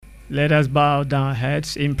Let us bow down our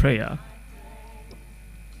heads in prayer.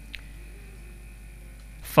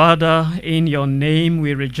 Father, in your name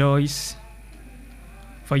we rejoice,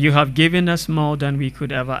 for you have given us more than we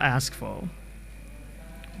could ever ask for.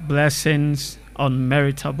 Blessings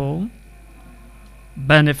unmeritable,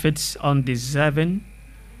 benefits undeserving,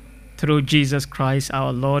 through Jesus Christ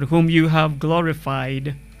our Lord, whom you have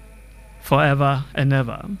glorified forever and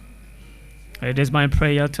ever. It is my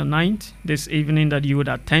prayer tonight, this evening, that you would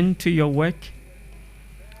attend to your work,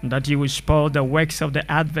 and that you would spoil the works of the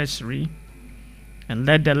adversary, and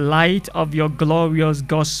let the light of your glorious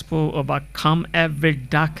gospel overcome every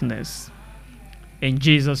darkness. In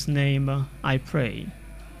Jesus' name I pray.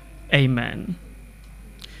 Amen.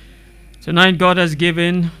 Tonight God has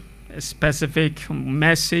given a specific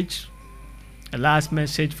message, a last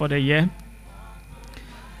message for the year.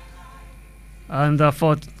 And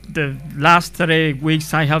for the last 3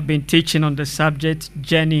 weeks I have been teaching on the subject,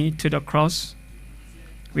 Journey to the Cross.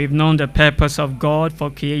 We've known the purpose of God for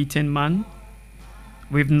creating man.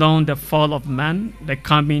 We've known the fall of man, the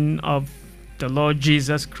coming of the Lord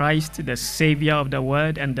Jesus Christ, the Savior of the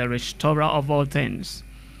world and the restorer of all things.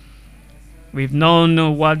 We've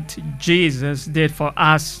known what Jesus did for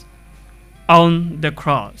us on the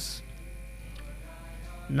cross.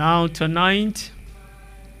 Now tonight,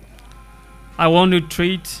 I want to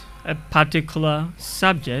treat a particular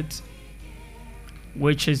subject,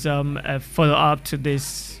 which is a follow-up to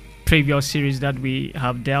this previous series that we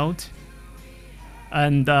have dealt.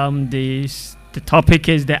 And the topic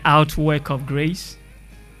is the outwork of grace.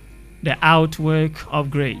 The outwork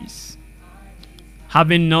of grace.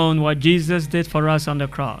 Having known what Jesus did for us on the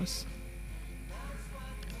cross,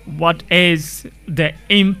 what is the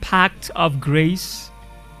impact of grace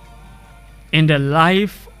in the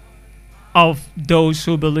life of those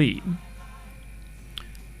who believe?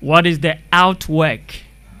 What is the outwork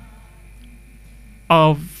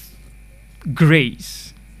of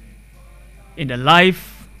grace in the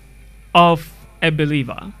life of a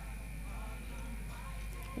believer?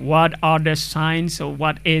 What are the signs, or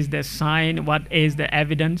what is the sign, what is the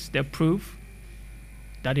evidence, the proof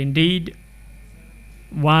that indeed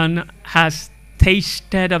one has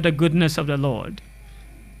tasted of the goodness of the Lord,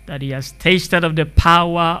 that he has tasted of the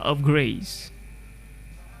power of grace?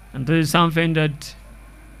 And this is something that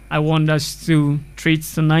I want us to treat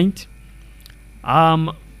tonight.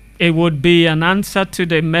 It would be an answer to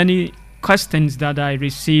the many questions that I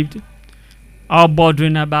received, all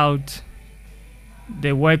bordering about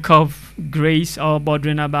the work of grace, all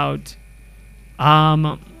bordering about the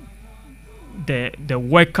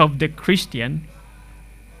work of the Christian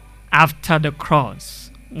after the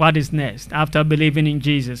cross. What is next? After believing in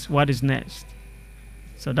Jesus, what is next?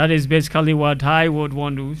 So that is basically what I would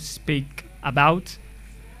want to speak about,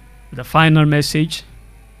 the final message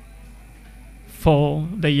for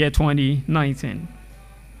the year 2019.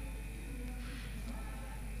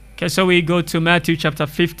 Okay, so we go to Matthew chapter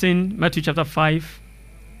 5,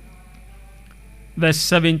 verse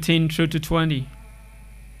 17 through to 20.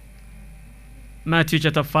 Matthew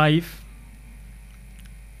chapter 5,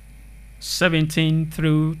 17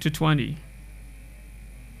 through to 20.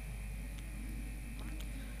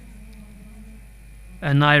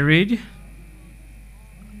 And I read,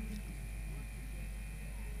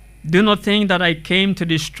 "Do not think that I came to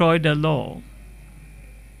destroy the law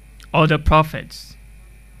or the prophets.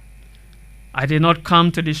 I did not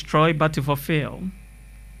come to destroy, but to fulfill.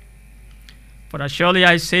 For surely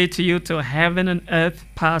I say to you, till heaven and earth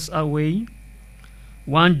pass away,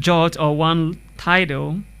 one jot or one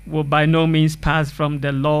tittle will by no means pass from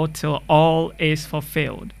the law till all is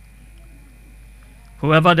fulfilled.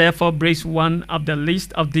 Whoever therefore breaks one of the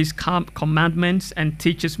least of these commandments and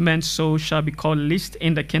teaches men so shall be called least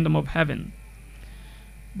in the kingdom of heaven.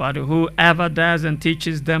 But whoever does and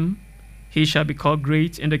teaches them, he shall be called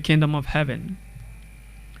great in the kingdom of heaven.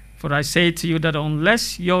 For I say to you that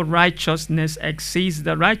unless your righteousness exceeds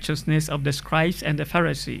the righteousness of the scribes and the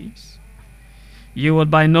Pharisees, you will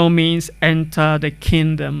by no means enter the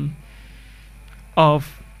kingdom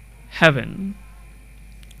of heaven."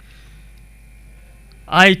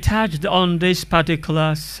 I touched on this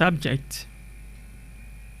particular subject,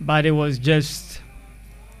 but it was just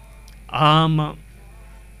a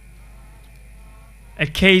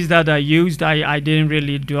case that I used. I didn't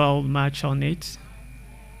really dwell much on it.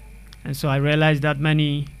 And so I realized that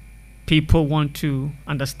many people want to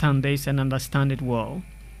understand this and understand it well.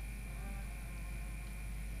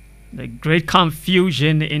 The great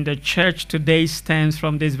confusion in the church today stems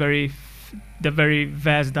from this the very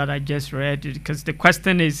verse that I just read, because the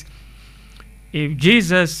question is, if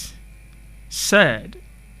Jesus said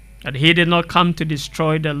that he did not come to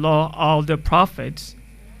destroy the law or the prophets,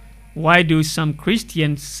 why do some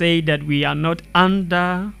Christians say that we are not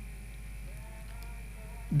under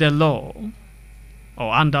the law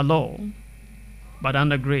or under law, but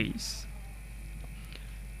under grace?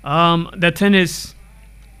 The thing is,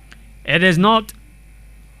 it is not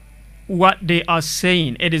what they are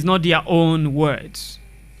saying. It is not their own words.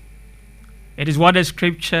 It is what the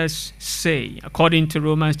scriptures say, according to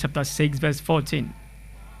Romans chapter 6, verse 14,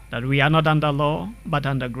 that we are not under law, but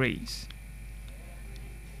under grace.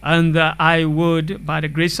 And I would, by the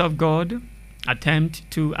grace of God, attempt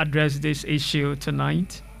to address this issue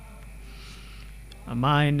tonight.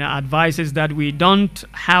 My advice is that we don't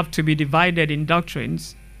have to be divided in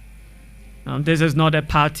doctrines. This is not a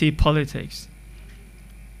party politics.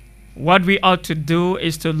 What we ought to do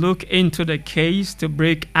is to look into the case, to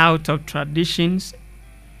break out of traditions,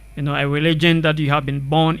 a religion that you have been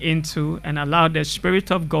born into, and allow the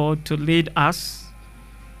Spirit of God to lead us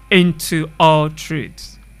into all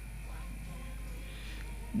truths.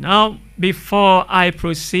 Now, before I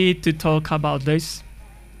proceed to talk about this,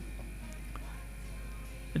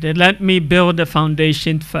 let me build the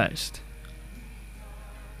foundation first.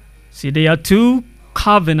 See, there are two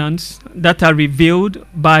covenants that are revealed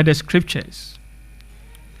by the scriptures: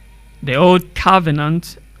 the old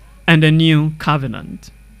covenant and the new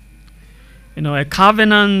covenant. A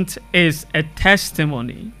covenant is a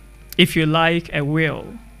testimony, if you like, a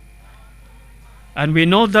will. And we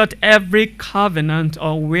know that every covenant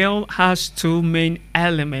or will has two main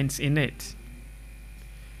elements in it.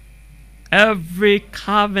 Every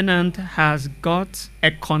covenant has got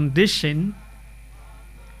a condition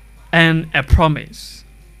and a promise.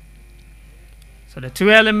 So the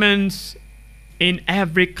two elements in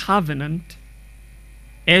every covenant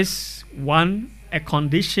is, one, a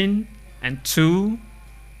condition, and two,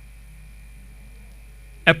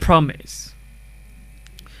 a promise.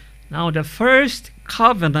 Now, the first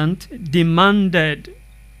covenant demanded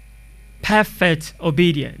perfect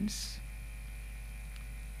obedience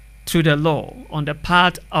to the law on the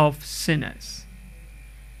part of sinners.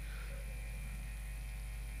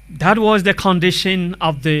 That was the condition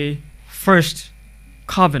of the first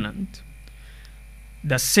covenant.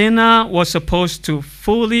 The sinner was supposed to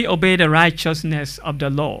fully obey the righteousness of the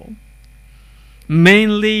law,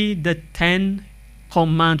 mainly the 10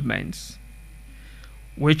 commandments,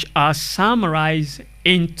 which are summarized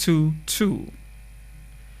into two: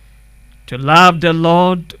 to love the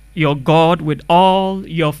Lord your God with all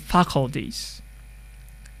your faculties,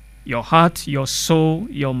 your heart, your soul,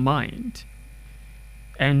 your mind,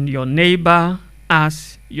 and your neighbor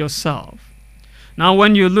as yourself. Now,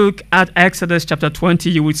 when you look at Exodus chapter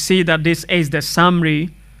 20, you will see that this is the summary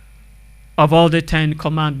of all the 10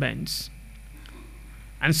 commandments.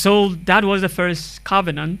 And so that was the first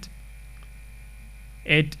covenant.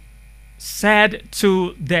 It said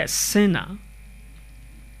to the sinner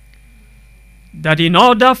that in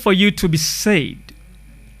order for you to be saved,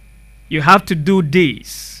 you have to do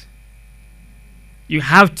this. You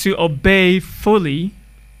have to obey fully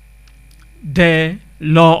the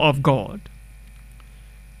law of God.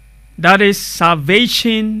 That is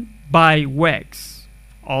salvation by works,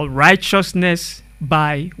 or righteousness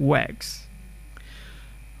by works.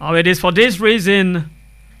 Now, it is for this reason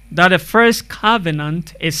that the first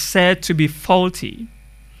covenant is said to be faulty.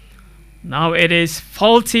 Now, it is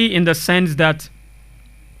faulty in the sense that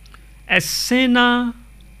a sinner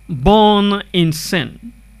born in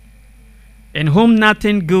sin, in whom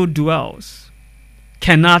nothing good dwells,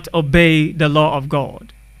 cannot obey the law of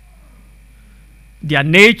God. Their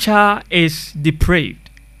nature is depraved.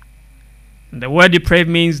 And the word depraved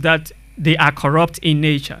means that they are corrupt in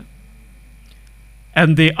nature,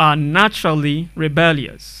 and they are naturally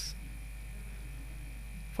rebellious.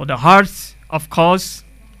 For the heart, of course,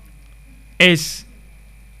 is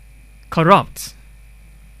corrupt.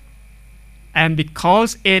 And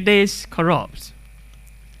because it is corrupt,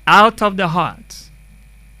 out of the heart,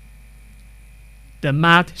 the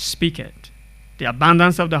mouth speaketh. The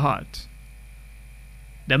abundance of the heart,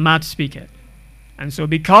 the mouth speaketh. And so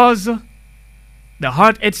because the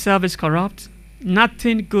heart itself is corrupt,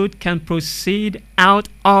 nothing good can proceed out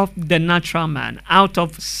of the natural man, out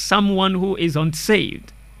of someone who is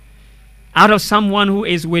unsaved, out of someone who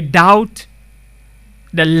is without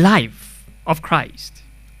the life of Christ.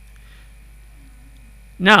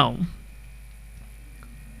 Now,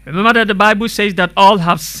 remember that the Bible says that all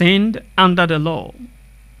have sinned under the law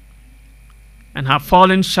and have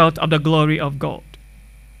fallen short of the glory of God.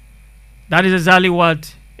 That is exactly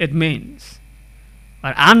what it means.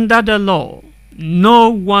 But under the law, no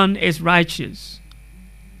one is righteous.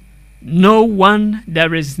 No one,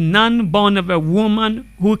 there is none born of a woman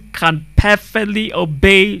who can perfectly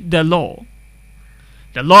obey the law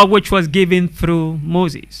which was given through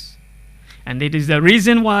Moses. And it is the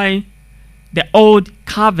reason why the old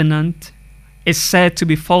covenant is said to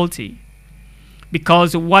be faulty,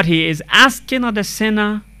 because what he is asking of the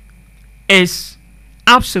sinner is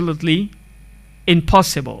absolutely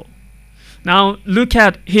impossible. Now look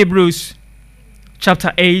at Hebrews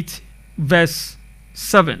chapter 8 verse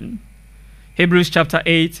 7. Hebrews chapter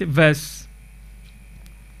 8 verse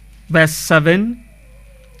 7,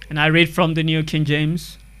 and I read from the New King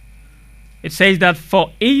James. It says that,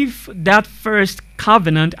 for if that first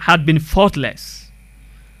covenant had been faultless,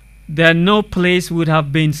 then no place would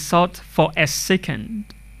have been sought for a second.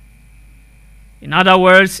 In other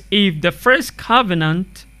words, if the first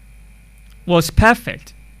covenant was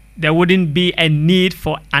perfect, there wouldn't be a need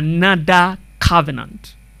for another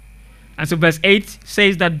covenant. And so verse 8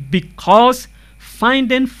 says that because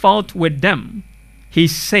finding fault with them, he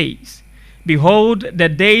says, behold, the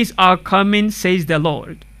days are coming, says the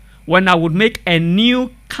Lord, when I would make a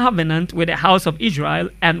new covenant with the house of Israel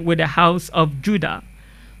and with the house of Judah,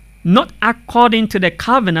 not according to the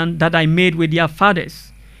covenant that I made with their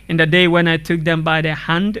fathers in the day when I took them by the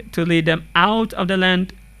hand to lead them out of the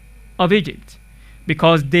land of Egypt,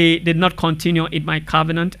 because they did not continue in my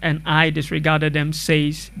covenant, and I disregarded them,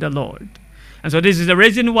 says the Lord. And so this is the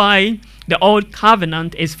reason why the old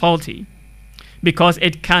covenant is faulty, because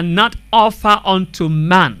it cannot offer unto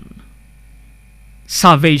man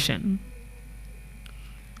salvation.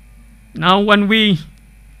 Now when we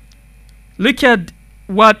look at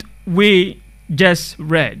what we just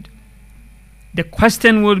read, the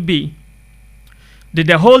question would be, did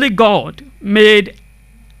the Holy God make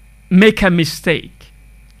a mistake?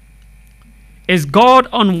 Is God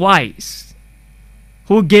unwise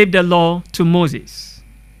who gave the law to Moses?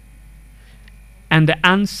 And the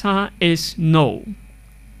answer is no.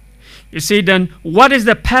 You see, then what is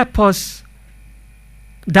the purpose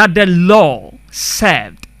that the law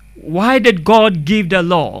served? Why did God give the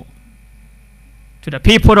law to the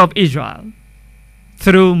people of Israel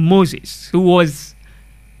through Moses, who was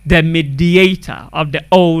the mediator of the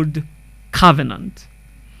old covenant?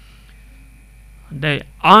 The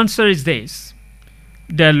answer is this: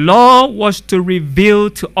 the law was to reveal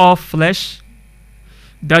to all flesh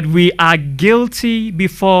that we are guilty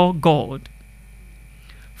before God.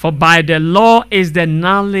 For by the law is the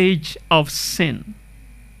knowledge of sin.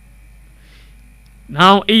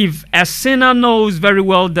 Now, if a sinner knows very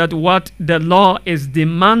well that what the law is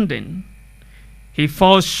demanding, he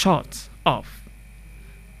falls short of,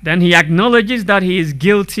 then he acknowledges that he is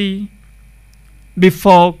guilty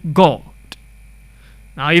before God.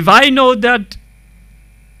 Now, if I know that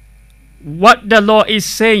what the law is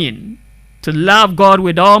saying, to love God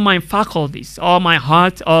with all my faculties, all my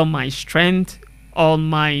heart, all my strength, all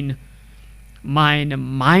my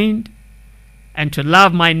mind, and to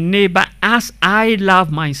love my neighbor as I love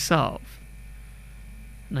myself.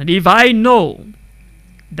 And if I know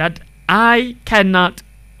that I cannot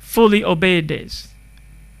fully obey this,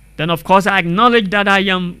 then of course I acknowledge that I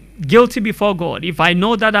am guilty before God. If I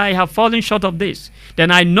know that I have fallen short of this, then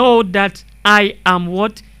I know that I am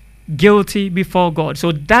what? Guilty before God.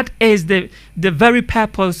 So that is the very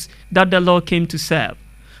purpose that the law came to serve.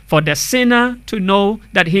 For the sinner to know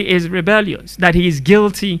that he is rebellious, that he is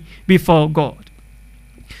guilty before God.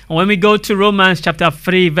 And when we go to Romans chapter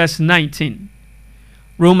 3 verse 19,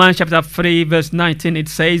 Romans chapter 3 verse 19, it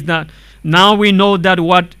says that now we know that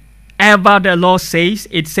whatever the law says,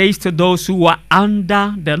 it says to those who are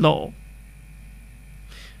under the law.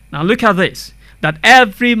 Now look at this, that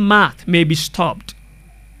every mouth may be stopped,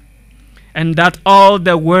 and that all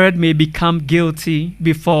the word may become guilty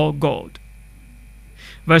before God.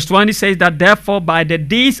 Verse 20 says that therefore by the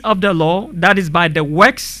deeds of the law, that is by the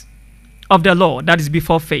works of the law, that is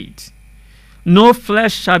before faith, no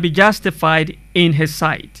flesh shall be justified in his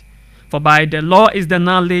sight. For by the law is the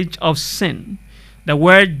knowledge of sin. The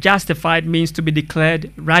word justified means to be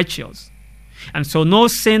declared righteous. And so no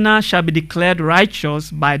sinner shall be declared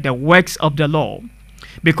righteous by the works of the law,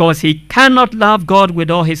 because he cannot love God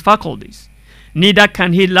with all his faculties, neither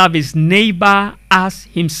can he love his neighbor as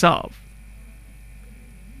himself.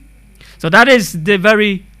 So that is the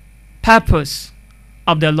very purpose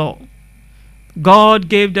of the law. God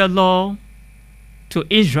gave the law to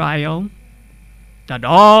Israel that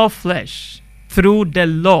all flesh through the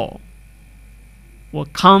law will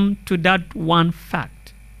come to that one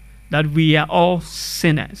fact, that we are all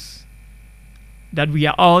sinners, that we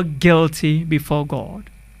are all guilty before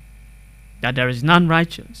God, that there is none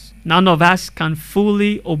righteous. None of us can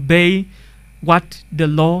fully obey what the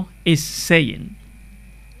law is saying.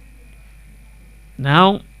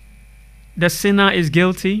 Now, the sinner is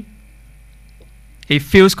guilty. He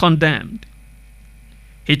feels condemned.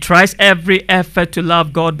 He tries every effort to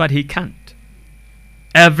love God, but he can't.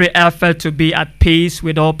 Every effort to be at peace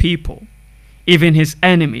with all people, even his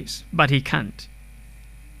enemies, but he can't.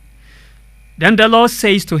 Then the Lord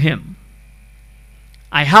says to him,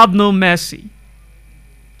 I have no mercy.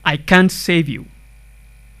 I can't save you.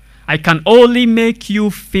 I can only make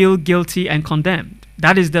you feel guilty and condemned.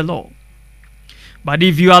 That is the law. But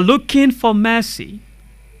if you are looking for mercy,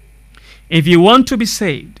 if you want to be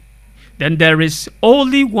saved, then there is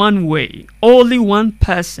only one way, only one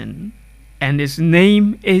person, and his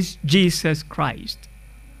name is Jesus Christ.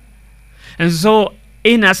 And so,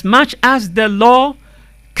 inasmuch as the law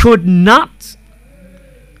could not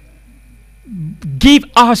give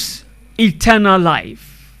us eternal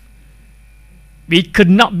life, we could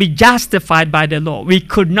not be justified by the law. We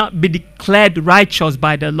could not be declared righteous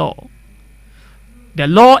by the law. The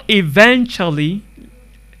law eventually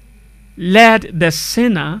led the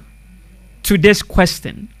sinner to this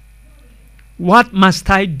question: what must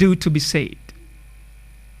I do to be saved?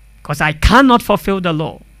 Because I cannot fulfill the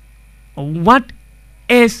law. What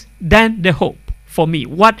is then the hope for me?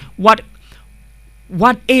 What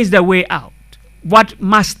is the way out? What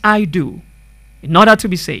must I do in order to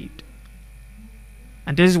be saved?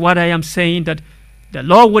 And this is what I am saying, that the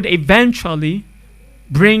law would eventually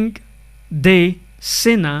bring the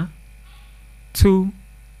sinner to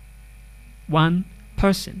one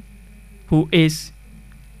person, who is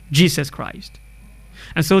Jesus Christ.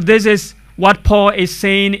 And so this is what Paul is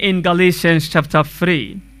saying in Galatians chapter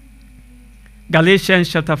 3. Galatians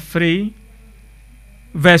chapter 3,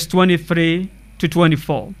 verse 23 to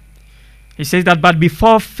 24. He says that, but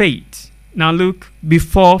before faith, now look,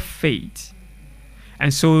 before faith.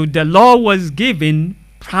 And so the law was given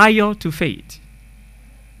prior to faith.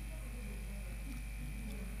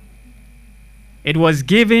 It was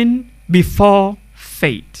given before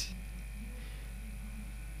faith.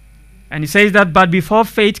 And he says that, but before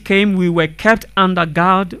faith came, we were kept under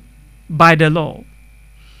guard by the law,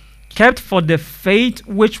 kept for the faith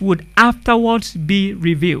which would afterwards be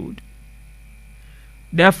revealed.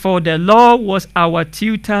 Therefore, the law was our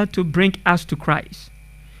tutor to bring us to Christ,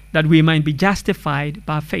 that we might be justified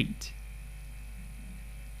by faith.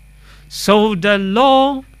 So the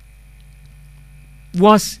law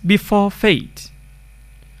was before faith.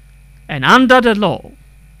 And under the law,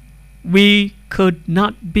 we could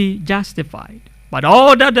not be justified. But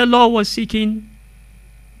all that the law was seeking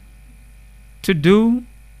to do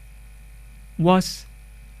was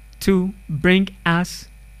to bring us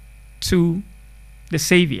to the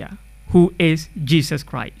Savior, who is Jesus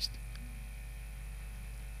Christ.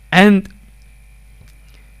 And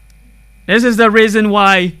this is the reason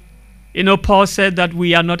why, Paul said that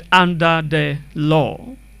we are not under the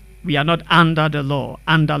law. We are not under the law,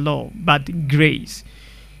 but grace.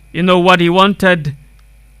 What he wanted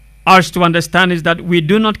us to understand is that we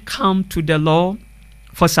do not come to the law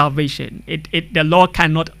for salvation. The law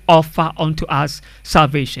cannot offer unto us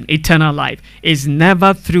salvation. Eternal life is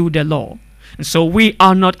never through the law. And so we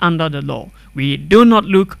are not under the law. We do not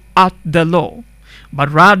look at the law,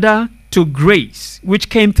 but rather to grace, which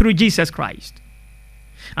came through Jesus Christ.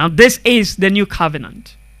 And this is the new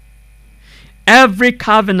covenant. Every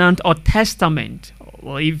covenant or testament,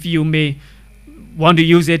 or if you may want to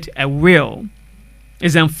use it, a will,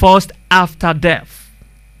 is enforced after death.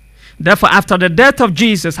 Therefore, after the death of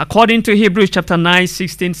Jesus, according to Hebrews chapter 9,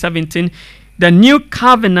 16, 17, the new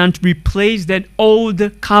covenant replaced the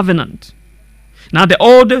old covenant. Now the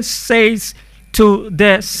old says to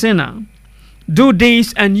the sinner, do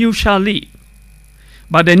this and you shall live.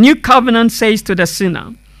 But the new covenant says to the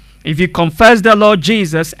sinner, if you confess the Lord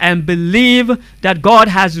Jesus and believe that God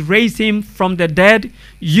has raised him from the dead,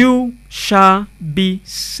 you shall be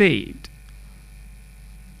saved.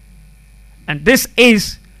 And this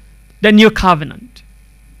is the new covenant.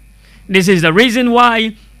 This is the reason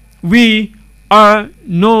why we are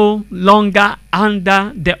no longer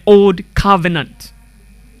under the old covenant.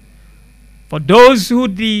 For those who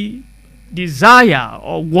desire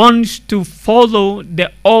or want to follow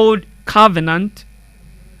the old covenant,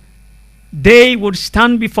 they would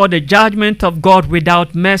stand before the judgment of God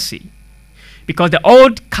without mercy. Because the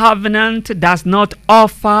old covenant does not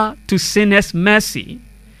offer to sinners mercy.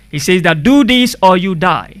 He says that do this or you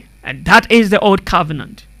die. And that is the old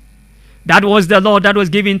covenant. That was the law that was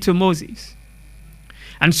given to Moses.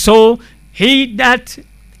 And so he that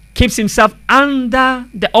keeps himself under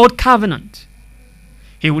the old covenant,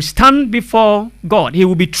 he will stand before God. He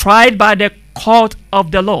will be tried by the court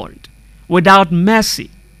of the Lord without mercy.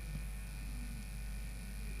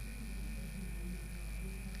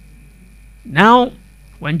 Now,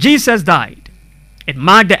 when Jesus died, it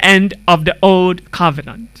marked the end of the old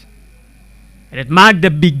covenant. And it marked the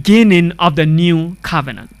beginning of the new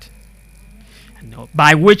covenant,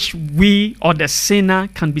 by which we or the sinner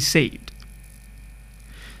can be saved.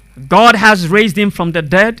 God has raised him from the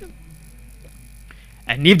dead,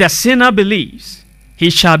 and if the sinner believes, he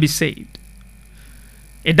shall be saved.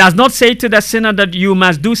 It does not say to the sinner that you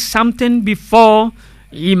must do something before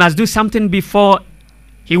he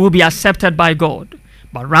will be accepted by God,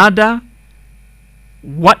 but rather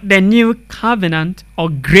what the new covenant or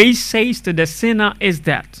grace says to the sinner is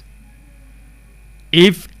that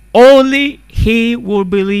if only he will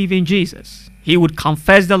believe in Jesus, he would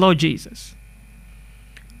confess the Lord Jesus,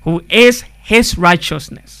 who is his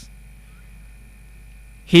righteousness,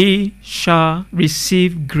 he shall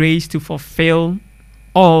receive grace to fulfill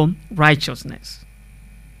all righteousness.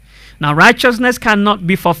 Now, righteousness cannot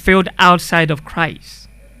be fulfilled outside of Christ,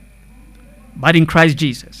 but in Christ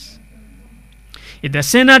Jesus. If the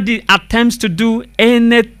sinner attempts to do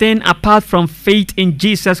anything apart from faith in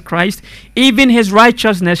Jesus Christ, even his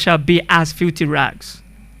righteousness shall be as filthy rags.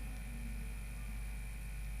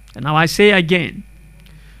 And now I say again,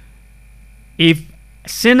 if a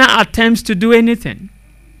sinner attempts to do anything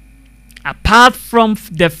apart from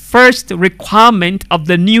the first requirement of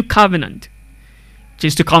the new covenant, which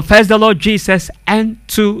is to confess the Lord Jesus and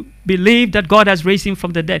to believe that God has raised him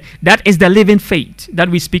from the dead, that is the living faith that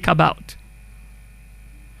we speak about.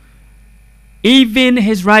 Even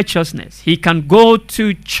his righteousness, he can go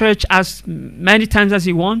to church as many times as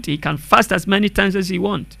he wants. He can fast as many times as he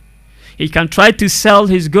wants. He can try to sell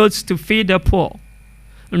his goods to feed the poor.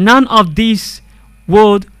 None of these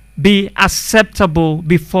would be acceptable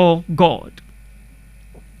before God.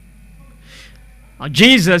 Now,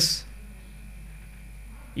 Jesus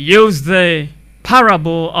used the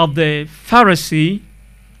parable of the Pharisee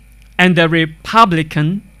and the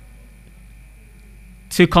Republican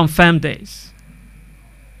to confirm this.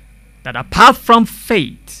 That apart from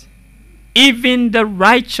faith, even the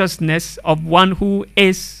righteousness of one who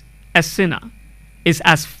is a sinner is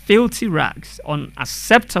as filthy rags,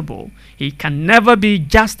 unacceptable. He can never be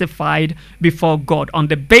justified before God on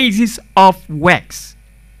the basis of works.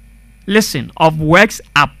 Listen, of works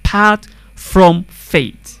apart from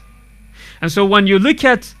faith. And so when you look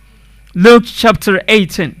at Luke chapter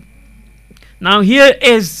 18, now here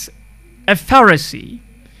is a Pharisee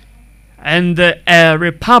and a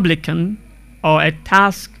Republican or a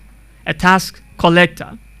tax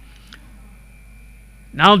collector.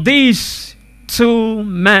 Now these two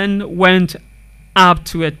men went up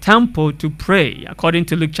to a temple to pray, according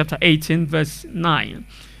to Luke chapter 18 verse 9.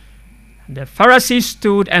 The Pharisee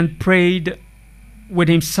stood and prayed with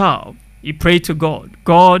himself. He prayed to God.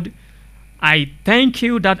 God, I thank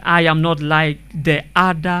you that I am not like the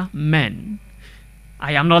other men.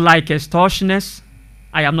 I am not like extortioners.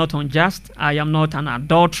 I am not unjust. I am not an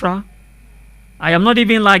adulterer. I am not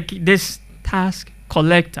even like this tax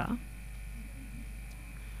collector.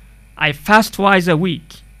 I fast twice a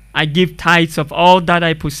week. I give tithes of all that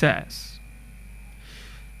I possess.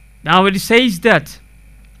 Now it says that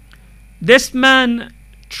this man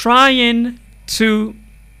trying to,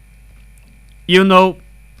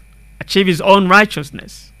 achieve his own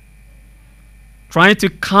righteousness, trying to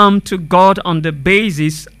come to God on the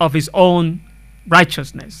basis of his own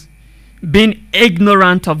righteousness, being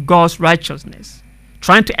ignorant of God's righteousness,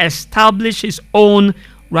 trying to establish his own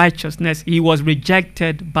righteousness, he was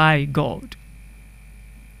rejected by God.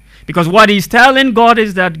 Because what he's telling God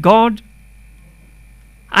is that, God,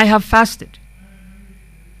 I have fasted.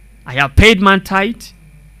 I have paid my tithe.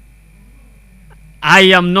 I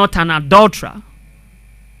am not an adulterer.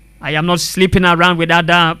 I am not sleeping around with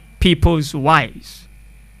other people's wives.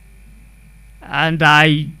 And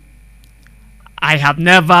I have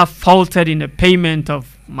never faltered in the payment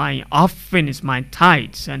of my offerings, my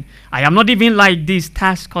tithes. And I am not even like this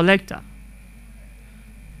tax collector.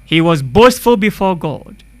 He was boastful before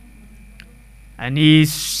God. And he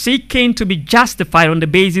is seeking to be justified on the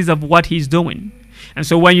basis of what he's doing. And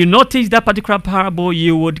so when you notice that particular parable,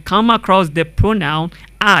 you would come across the pronoun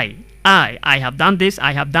I. I have done this,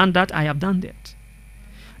 I have done that, I have done that.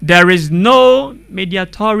 There is no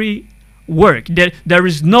mediatory work. There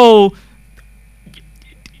is no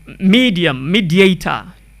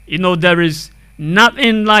mediator. There is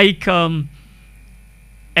nothing like a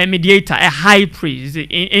mediator, a high priest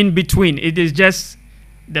in between. It is just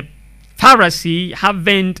the Pharisee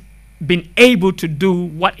haven't been able to do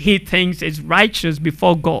what he thinks is righteous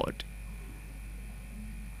before God.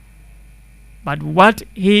 But what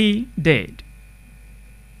he did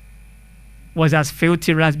was as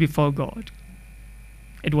filthy rags before God.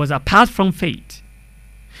 It was apart from faith.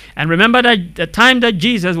 And remember that the time that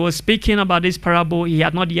Jesus was speaking about this parable, he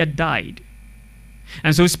had not yet died.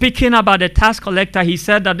 And so speaking about the tax collector, he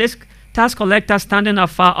said that this tax collector standing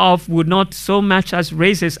afar off would not so much as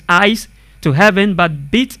raise his eyes to heaven,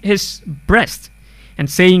 but beat his breast and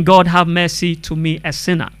saying, God, have mercy to me, a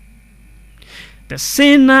sinner. The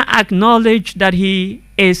sinner acknowledged that he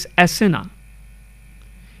is a sinner.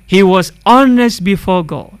 He was honest before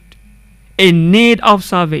God, in need of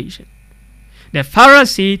salvation. The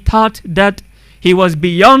Pharisee thought that he was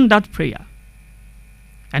beyond that prayer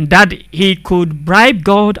and that he could bribe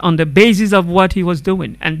God on the basis of what he was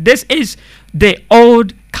doing. And this is the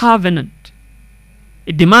old covenant.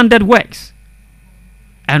 It demanded works.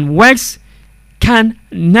 And works can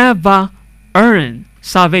never earn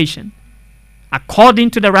salvation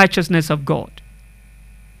according to the righteousness of God.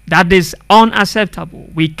 That is unacceptable.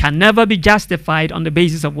 We can never be justified on the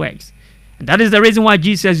basis of works. And that is the reason why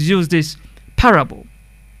Jesus used this parable.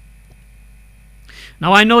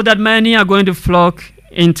 Now I know that many are going to flock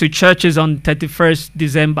into churches on 31st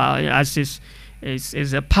December as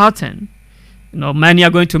is a pattern. Many are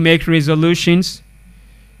going to make resolutions.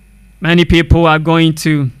 Many people are going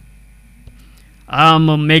to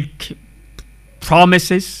make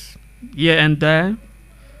promises here and there.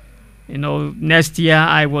 Next year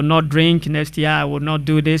I will not drink. Next year I will not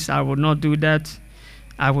do this. I will not do that.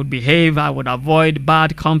 I would behave. I would avoid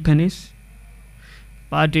bad companies.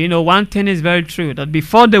 But one thing is very true, that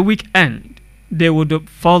before the week end, they would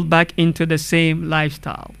fall back into the same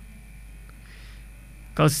lifestyle.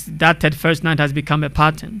 Because that 31st night has become a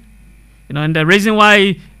pattern. And the reason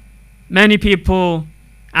why many people,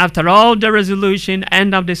 after all the resolution,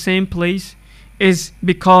 end up the same place is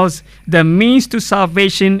because the means to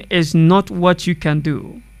salvation is not what you can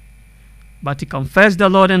do, but to confess the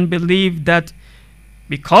Lord and believe that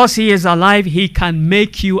because he is alive, he can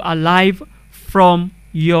make you alive from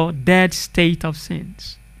your dead state of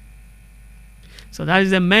sins. So that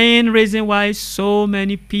is the main reason why so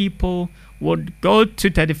many people would go to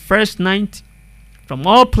 31st night from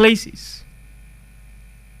all places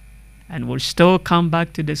and will still come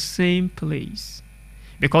back to the same place,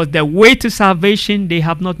 because the way to salvation they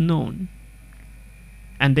have not known.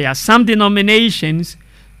 And there are some denominations,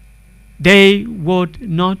 they would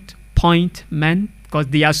not point men because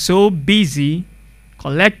they are so busy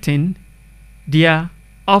collecting their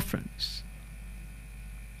offerings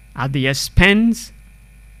at the expense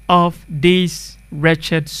of these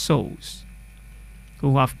wretched souls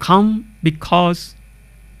who have come because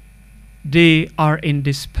they are in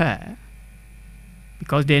despair,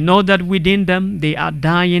 because they know that within them they are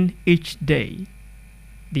dying each day.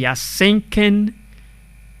 They are sinking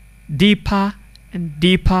deeper and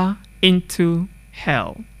deeper into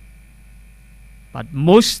hell. But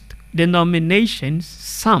most denominations,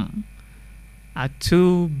 some, are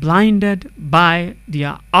too blinded by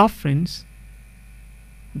their offerings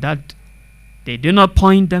that they do not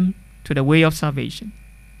point them to the way of salvation.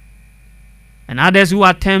 And others who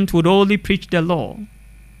attempt would only preach the law,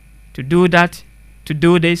 to do that, to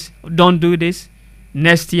do this, don't do this.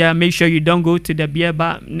 Next year, make sure you don't go to the beer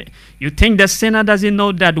bar. You think the sinner doesn't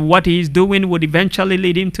know that what he is doing would eventually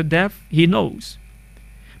lead him to death? He knows.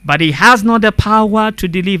 But he has not the power to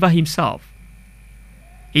deliver himself.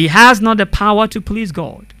 He has not the power to please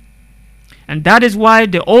God. And that is why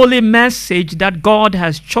the only message that God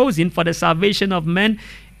has chosen for the salvation of men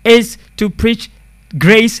is to preach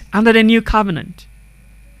grace under the new covenant.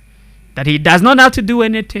 That he does not have to do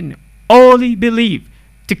anything, only believe,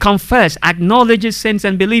 to confess, acknowledge his sins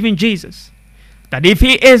and believe in Jesus. That if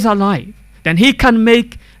he is alive, then he can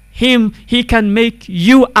make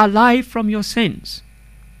you alive from your sins.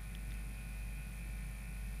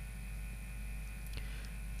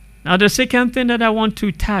 Now the second thing that I want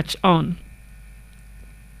to touch on,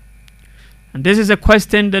 and this is a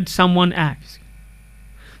question that someone asked.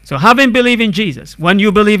 So having believed in Jesus, when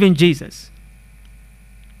you believe in Jesus,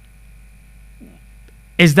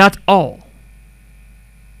 is that all?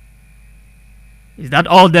 Is that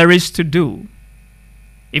all there is to do?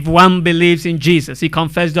 If one believes in Jesus, he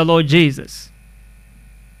confesses the Lord Jesus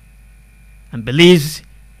and believes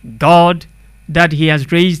God that he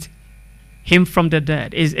has raised him from the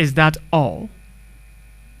dead, is that all?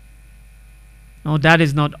 No, that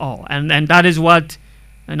is not all. And that is what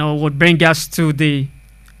would bring us to the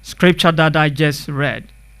scripture that I just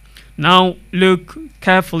read. Now look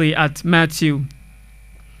carefully at Matthew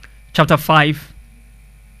chapter 5.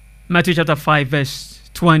 Matthew chapter 5 verse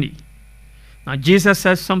 20. Now Jesus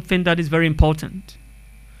says something that is very important.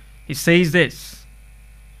 He says this,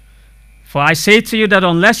 "For I say to you that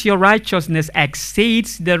unless your righteousness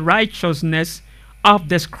exceeds the righteousness of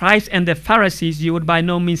the scribes and the Pharisees, you would by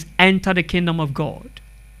no means enter the kingdom of God."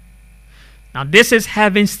 Now this is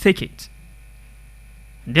heaven's ticket.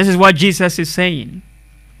 This is what Jesus is saying,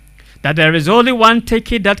 that there is only one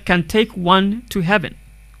ticket that can take one to heaven.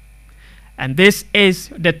 And this is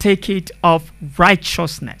the ticket of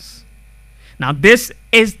righteousness. Now this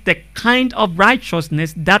is the kind of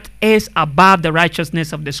righteousness that is above the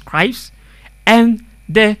righteousness of the scribes and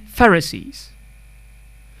the Pharisees.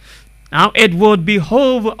 Now it would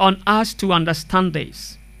behove on us to understand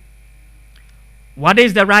this. What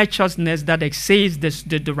is the righteousness that exceeds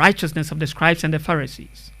the righteousness of the scribes and the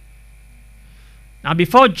Pharisees? Now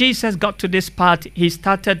before Jesus got to this part, he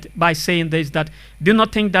started by saying this, that do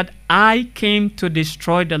not think that I came to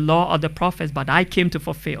destroy the law or the prophets, but I came to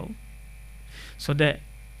fulfill. So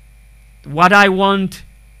what I want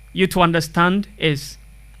you to understand is,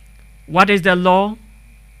 what is the law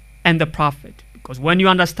and the prophet? Because when you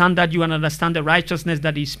understand that, you understand the righteousness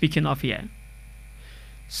that he's speaking of here.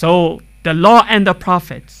 So the law and the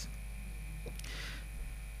prophets.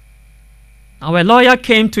 Now a lawyer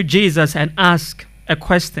came to Jesus and asked a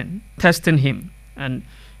question, testing him. And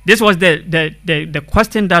this was the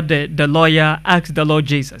question that the lawyer asked the Lord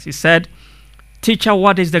Jesus. He said, "Teacher,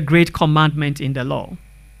 what is the great commandment in the law?"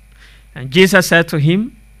 And Jesus said to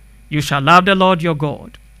him, "You shall love the Lord your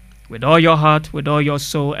God with all your heart, with all your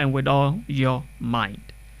soul, and with all your mind."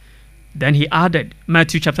 Then he added,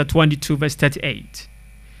 Matthew chapter 22, verse 38.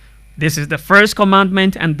 "This is the first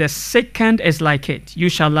commandment, and the second is like it. You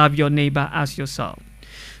shall love your neighbor as yourself."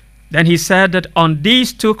 Then he said that on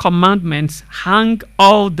these two commandments hang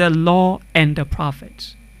all the law and the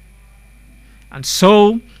prophets. And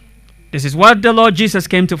so, this is what the Lord Jesus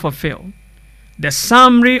came to fulfill. The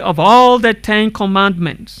summary of all the 10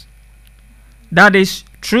 commandments, that is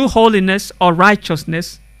true holiness or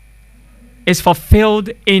righteousness, is fulfilled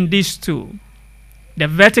in these two: the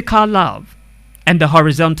vertical love and the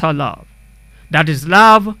horizontal love. That is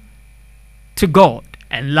love to God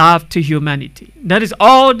and love to humanity. That is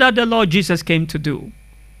all that the Lord Jesus came to do.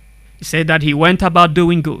 He said that he went about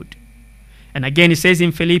doing good. And again, he says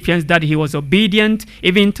in Philippians that he was obedient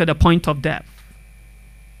even to the point of death.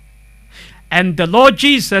 And the Lord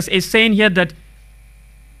Jesus is saying here that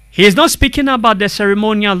he is not speaking about the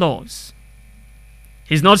ceremonial laws.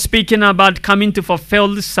 He's not speaking about coming to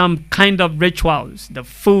fulfill some kind of rituals, the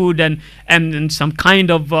food and some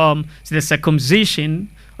kind of the circumcision,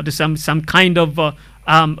 or some kind of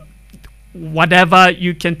whatever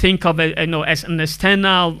you can think of as an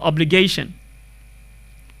external obligation.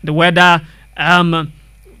 The whether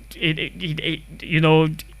he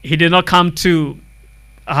did not come to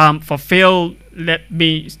fulfill. Let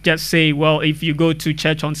me just say, well, if you go to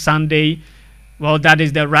church on Sunday, well, that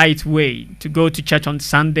is the right way to go to church on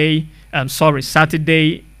Sunday.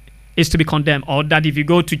 Saturday is to be condemned, or that if you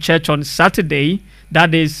go to church on Saturday,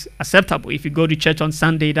 that is acceptable. If you go to church on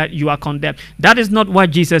Sunday, that you are condemned. That is not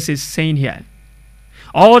what Jesus is saying here.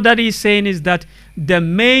 All that he's saying is that the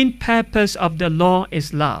main purpose of the law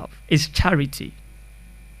is love, is charity.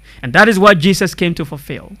 And that is what Jesus came to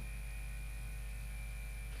fulfill.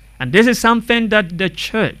 And this is something that the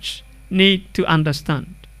church needs to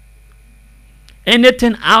understand.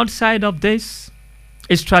 Anything outside of this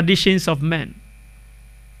is traditions of men.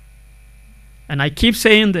 And I keep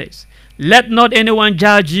saying this. Let not anyone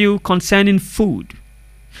judge you concerning food.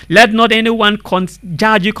 Let not anyone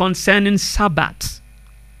judge you concerning Sabbath.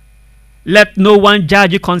 Let no one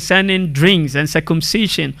judge you concerning drinks and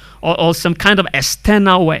circumcision or some kind of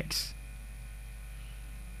external works.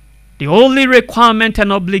 The only requirement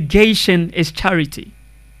and obligation is charity.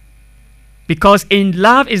 Because in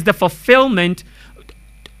love is the fulfillment.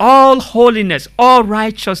 All holiness, all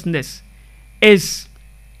righteousness is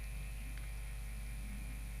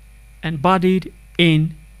embodied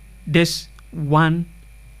in this one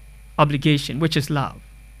obligation, which is love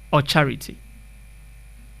or charity.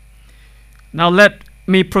 Now let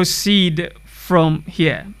me proceed from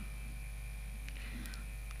here.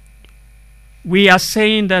 We are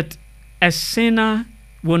saying that a sinner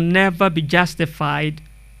will never be justified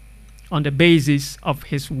on the basis of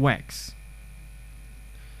his works.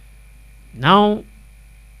 Now,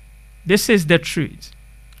 this is the truth.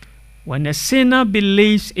 When a sinner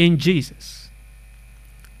believes in Jesus,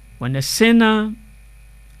 when a sinner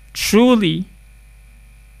truly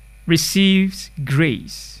receives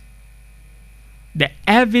grace, the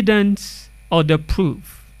evidence or the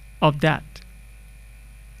proof of that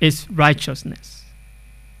is righteousness.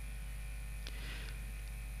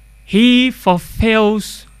 He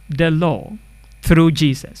fulfills the law through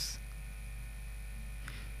Jesus.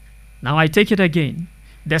 Now I take it again.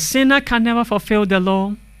 The sinner can never fulfill the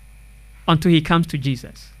law until he comes to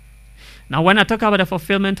Jesus. Now when I talk about the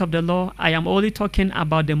fulfillment of the law, I am only talking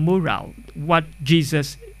about the moral, what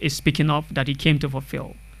Jesus is speaking of that he came to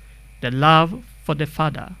fulfill. The love for the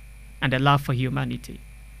Father and the love for humanity.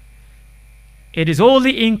 It is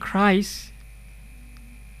only in Christ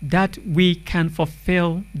that we can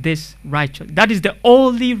fulfill this righteousness. That is the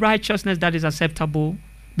only righteousness that is acceptable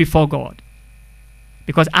before God.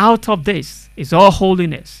 Because out of this is all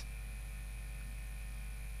holiness.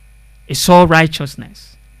 It's all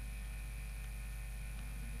righteousness.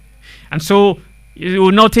 And so you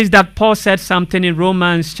will notice that Paul said something in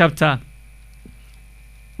Romans chapter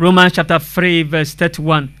 3 verse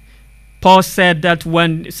 31. Paul said that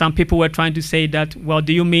when some people were trying to say that, well,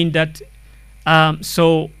 do you mean that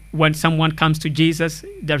so when someone comes to Jesus,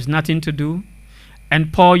 there's nothing to do?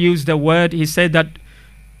 And Paul used the word, he said that,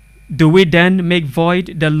 do we then make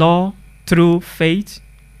void the law through faith?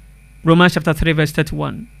 Romans chapter 3 verse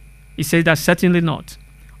 31. He says that certainly not.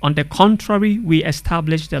 On the contrary, we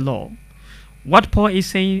establish the law. What Paul is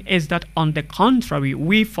saying is that on the contrary,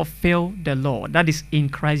 we fulfill the law. That is in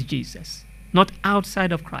Christ Jesus, not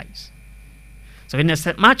outside of Christ. So in as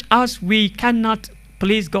much as we cannot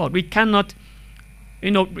please God, we cannot,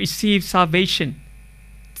 receive salvation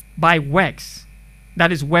by works.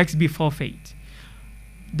 That is works before faith.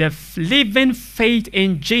 The living faith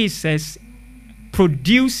in Jesus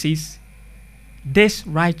produces this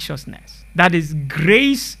righteousness. That is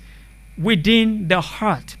grace within the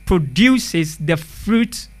heart produces the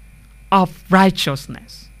fruit of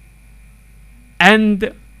righteousness.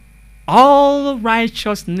 And all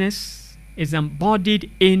righteousness is embodied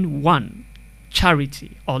in one,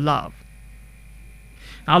 charity or love.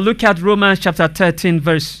 Now look at Romans chapter 13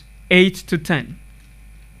 verse 8 to 10.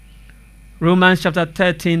 Romans chapter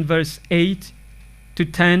 13 verse 8 to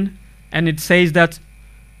 10, and it says that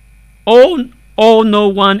owe no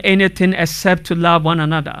one anything except to love one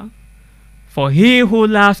another. For he who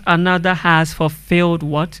loves another has fulfilled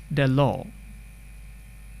what? The law.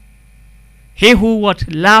 He who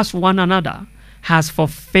loves one another has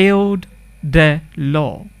fulfilled the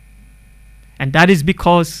law. And that is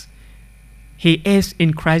because he is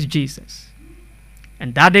in Christ Jesus.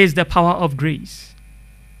 And that is the power of grace.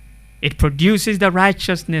 It produces the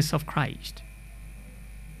righteousness of Christ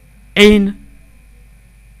in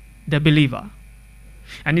the believer.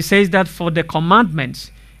 And he says that for the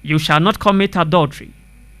commandments, you shall not commit adultery,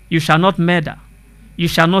 you shall not murder, you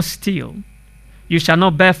shall not steal, you shall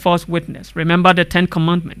not bear false witness. Remember the 10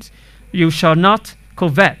 commandments. You shall not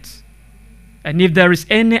covet. And if there is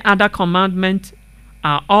any other commandment,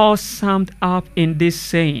 are all summed up in this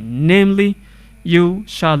saying, namely, you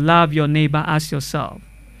shall love your neighbor as yourself.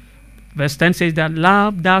 Verse 10 says that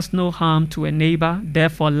love does no harm to a neighbor,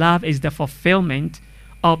 therefore love is the fulfillment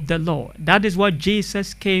of the law. That is what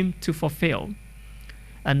Jesus came to fulfill.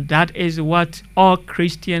 And that is what all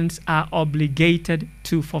Christians are obligated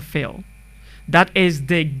to fulfill. That is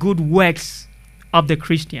the good works of the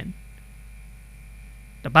Christian.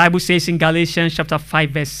 The Bible says in Galatians chapter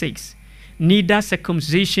 5 verse 6, neither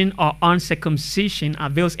circumcision or uncircumcision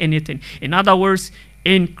avails anything. In other words,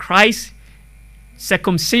 in Christ,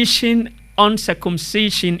 circumcision,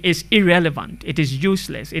 uncircumcision is irrelevant. It is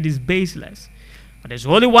useless. It is baseless. But there's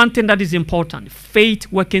only one thing that is important: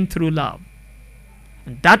 faith working through love.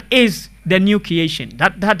 And that is the new creation.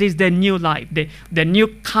 That is the new life, the new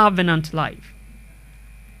covenant life.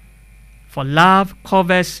 For love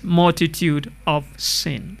covers multitude of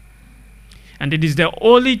sin. And it is the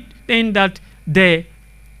only thing that the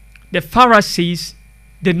Pharisees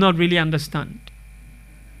did not really understand.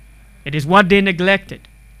 It is what they neglected.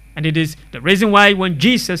 And it is the reason why when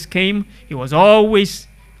Jesus came, he was always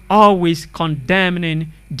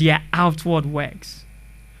condemning their outward works.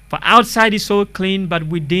 For outside is so clean, but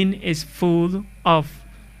within is full of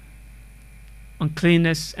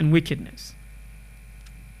uncleanness and wickedness.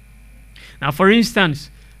 Now, for instance,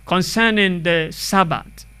 concerning the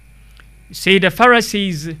Sabbath, you see, the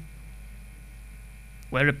Pharisees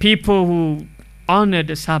were the people who honored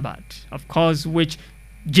the Sabbath, of course, which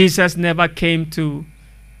Jesus never came to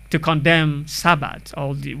condemn Sabbath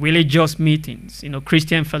or the religious meetings,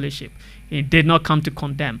 Christian fellowship. He did not come to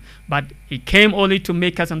condemn, but he came only to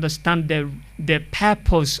make us understand the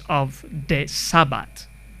purpose of the Sabbath.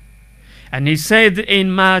 And he said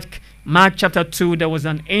in Mark chapter 2, there was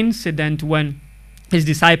an incident when his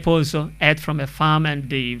disciples ate from a farm, and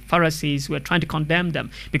the Pharisees were trying to condemn them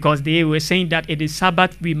because they were saying that it is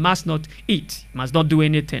Sabbath, we must not eat, must not do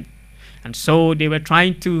anything. And so they were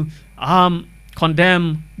trying to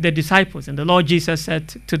condemn the disciples. And the Lord Jesus said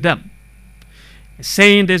to them,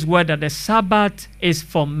 saying this word that the Sabbath is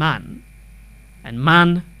for man, and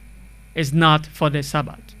man is not for the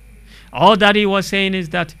Sabbath. All that he was saying is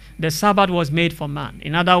that the Sabbath was made for man.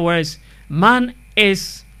 In other words, man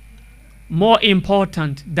is more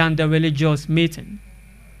important than the religious meeting.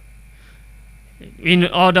 In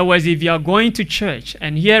other words, if you are going to church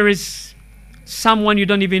and here is someone you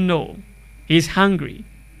don't even know, he's hungry,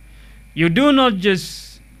 you do not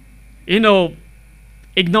just, ignore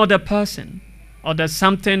the person, or that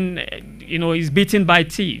something, is beaten by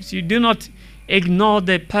thieves. You do not ignore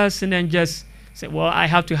the person and just say, well, I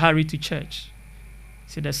have to hurry to church.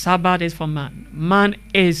 See, the Sabbath is for man. Man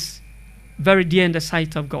is very dear in the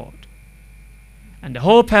sight of God. And the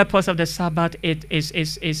whole purpose of the Sabbath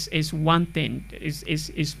is one thing,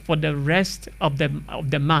 is for the rest of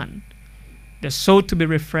the man, the soul to be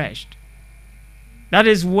refreshed. That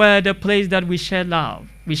is where the place that we share love,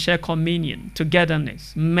 we share communion,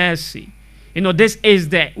 togetherness, mercy. This is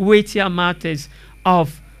the weightier matters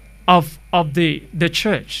of the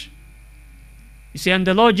church. You see, and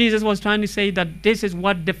the Lord Jesus was trying to say that this is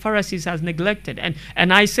what the Pharisees has neglected.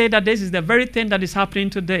 And I say that this is the very thing that is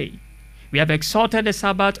happening today. We have exalted the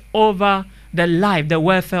Sabbath over the life, the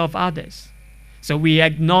welfare of others. So we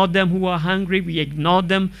ignore them who are hungry. We ignore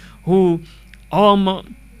them who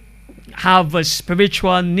have a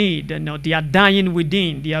spiritual need. They are dying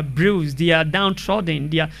within. They are bruised. They are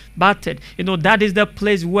downtrodden. They are battered. That is the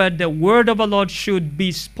place where the word of the Lord should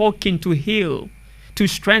be spoken to heal, to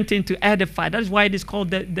strengthen, to edify. That is why it is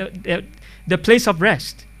called the place of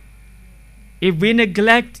rest. If we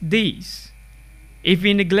neglect these, if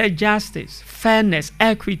we neglect justice, fairness,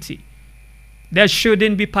 equity, there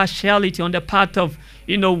shouldn't be partiality on the part of,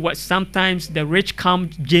 what sometimes the rich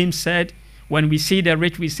come, James said. When we see the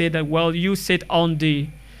rich, we say that, well, you sit on the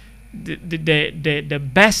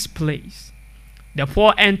best place. The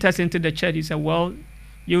poor enters into the church. He said, well,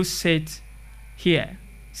 you sit here,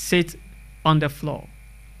 sit on the floor.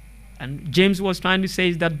 And James was trying to say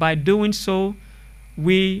is that by doing so,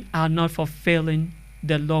 we are not fulfilling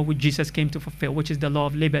the law which Jesus came to fulfill, which is the law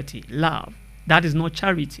of liberty, love. That is not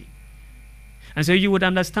charity. And so you would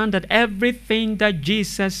understand that everything that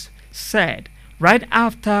Jesus said right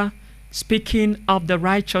after speaking of the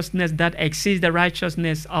righteousness that exceeds the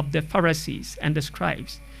righteousness of the Pharisees and the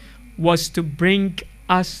scribes was to bring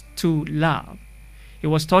us to love. He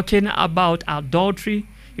was talking about adultery.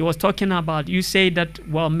 He was talking about, you say that,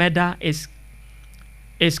 well, murder is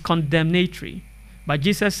condemnatory. But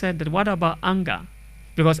Jesus said that, what about anger?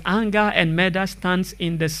 Because anger and murder stands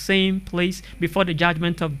in the same place before the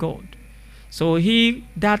judgment of God. So he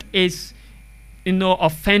that is,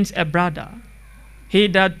 offends a brother, he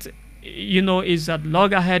that, is at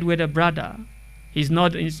loggerhead with a brother, he's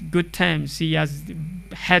not in good terms, he has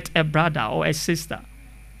hurt a brother or a sister,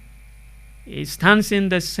 he stands in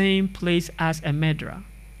the same place as a murderer.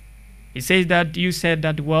 He says that you said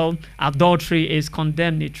that, well, adultery is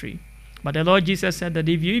condemnatory. But the Lord Jesus said that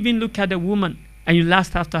if you even look at a woman and you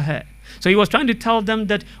lust after her. So he was trying to tell them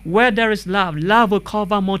that where there is love, love will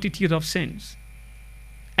cover a multitude of sins.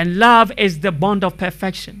 And love is the bond of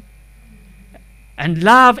perfection. And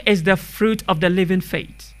love is the fruit of the living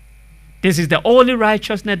faith. This is the only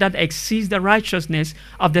righteousness that exceeds the righteousness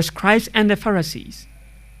of the scribes and the Pharisees.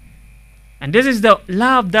 And this is the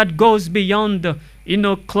love that goes beyond the,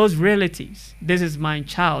 close relatives. This is my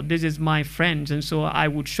child, this is my friends, and so I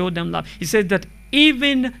would show them love. He says that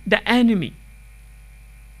even the enemy,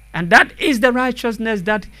 and that is the righteousness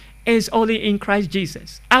that is only in Christ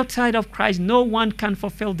Jesus. Outside of Christ, no one can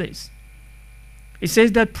fulfill this. It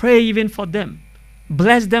says that pray even for them.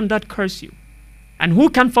 Bless them that curse you. And who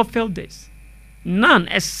can fulfill this? None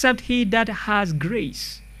except he that has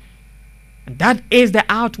grace. And that is the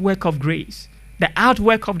outwork of grace, the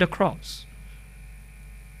outwork of the cross.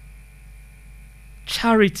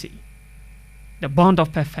 Charity, the bond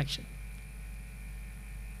of perfection.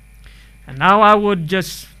 And now I would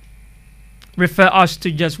just refer us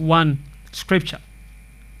to just one scripture.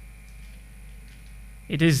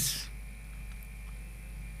 It is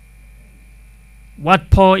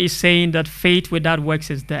what Paul is saying, that faith without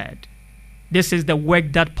works is dead. This is the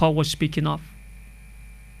work that Paul was speaking of.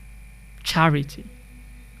 Charity,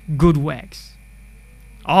 good works.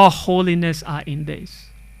 All holiness are in this.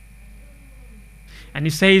 And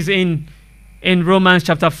he says in Romans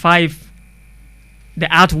chapter 5, the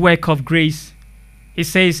outwork of grace. It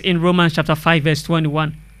says in Romans chapter 5 verse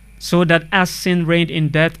 21, so that as sin reigned in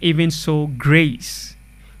death, even so grace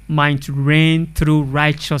might reign through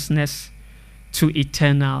righteousness to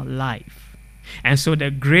eternal life. And so the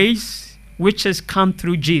grace which has come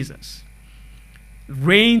through Jesus,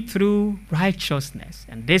 reign through righteousness.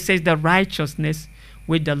 And this is the righteousness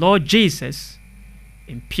which the Lord Jesus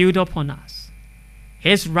imputed upon us.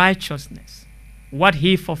 His righteousness, what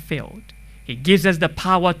he fulfilled. He gives us the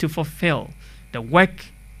power to fulfill the work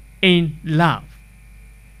in love.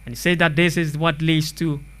 And he says that this is what leads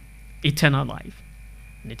to eternal life.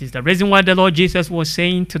 And it is the reason why the Lord Jesus was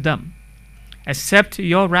saying to them, except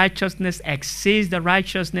your righteousness exceeds the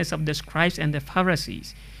righteousness of the scribes and the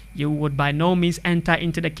Pharisees, you would by no means enter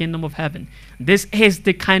into the kingdom of heaven. This is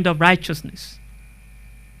the kind of righteousness.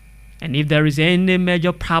 And if there is any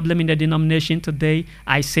major problem in the denomination today,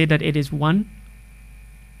 I say that it is one.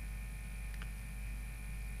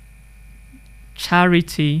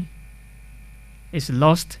 Charity is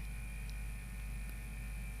lost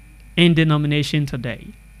in denomination today.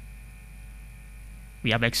 We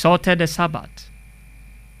have exalted the Sabbath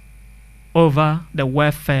over the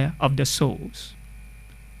welfare of the souls.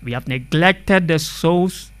 We have neglected the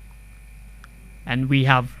souls, and we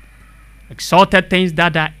have exalted things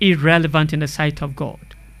that are irrelevant in the sight of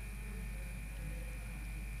God.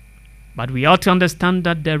 But we ought to understand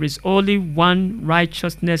that there is only one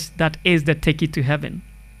righteousness that is the ticket to heaven,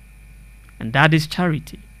 and that is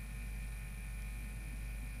charity.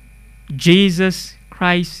 Jesus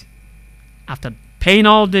Christ, after paying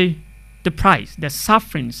all the price, the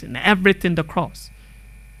sufferings and everything, the cross,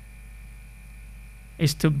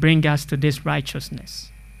 is to bring us to this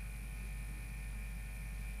righteousness.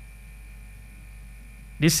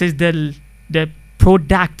 This is the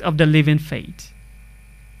product of the living faith.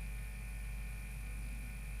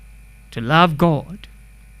 To love God,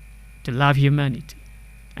 to love humanity,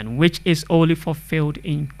 and which is only fulfilled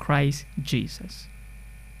in Christ Jesus.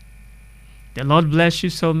 The Lord bless you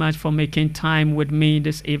so much for making time with me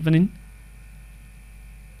this evening.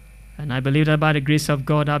 And I believe that by the grace of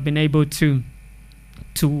God, I've been able to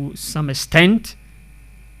some extent,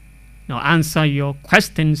 answer your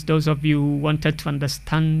questions, those of you who wanted to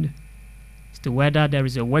understand as to whether there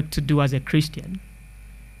is a work to do as a Christian.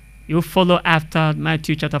 You follow after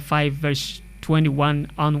Matthew chapter 5, verse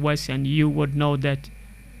 21 onwards, and you would know that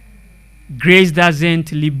grace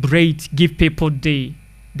doesn't give people the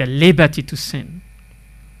liberty to sin,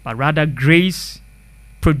 but rather grace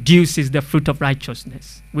produces the fruit of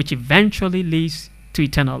righteousness, which eventually leads to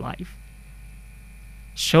eternal life.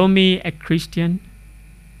 Show me a Christian,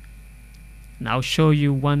 and I'll show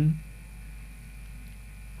you one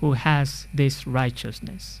who has this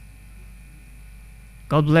righteousness.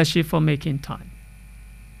 God bless you for making time.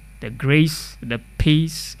 The grace, the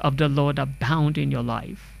peace of the Lord abound in your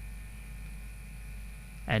life.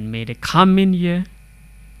 And may the coming year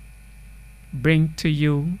bring to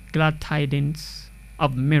you glad tidings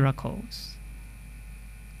of miracles,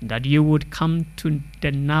 that you would come to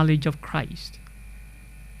the knowledge of Christ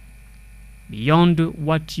beyond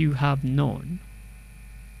what you have known,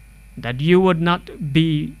 that you would not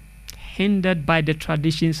be hindered by the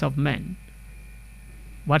traditions of men,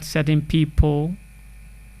 what certain people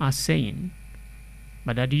are saying,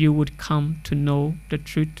 but that you would come to know the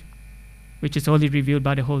truth which is only revealed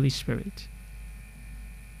by the Holy Spirit.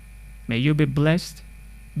 May you be blessed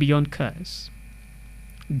beyond curse,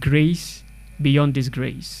 grace beyond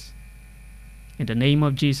disgrace. In the name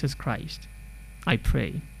of Jesus Christ, I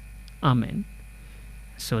pray. Amen.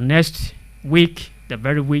 So next week, the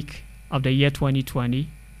very week of the year 2020,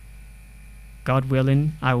 God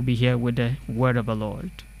willing, I will be here with the word of the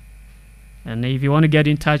Lord. And if you want to get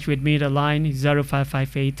in touch with me, the line is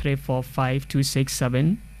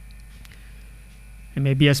 0558-345-267. It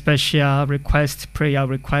may be a special request, prayer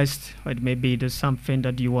request, or it may be there's something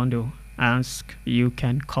that you want to ask. You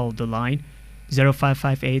can call the line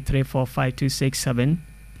 0558-345-267,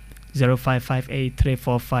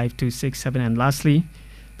 0558-345-267, and lastly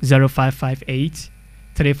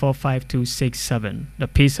 0558-345-267. The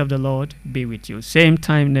peace of the Lord be with you. Same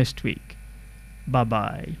time next week.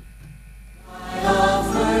 Bye-bye.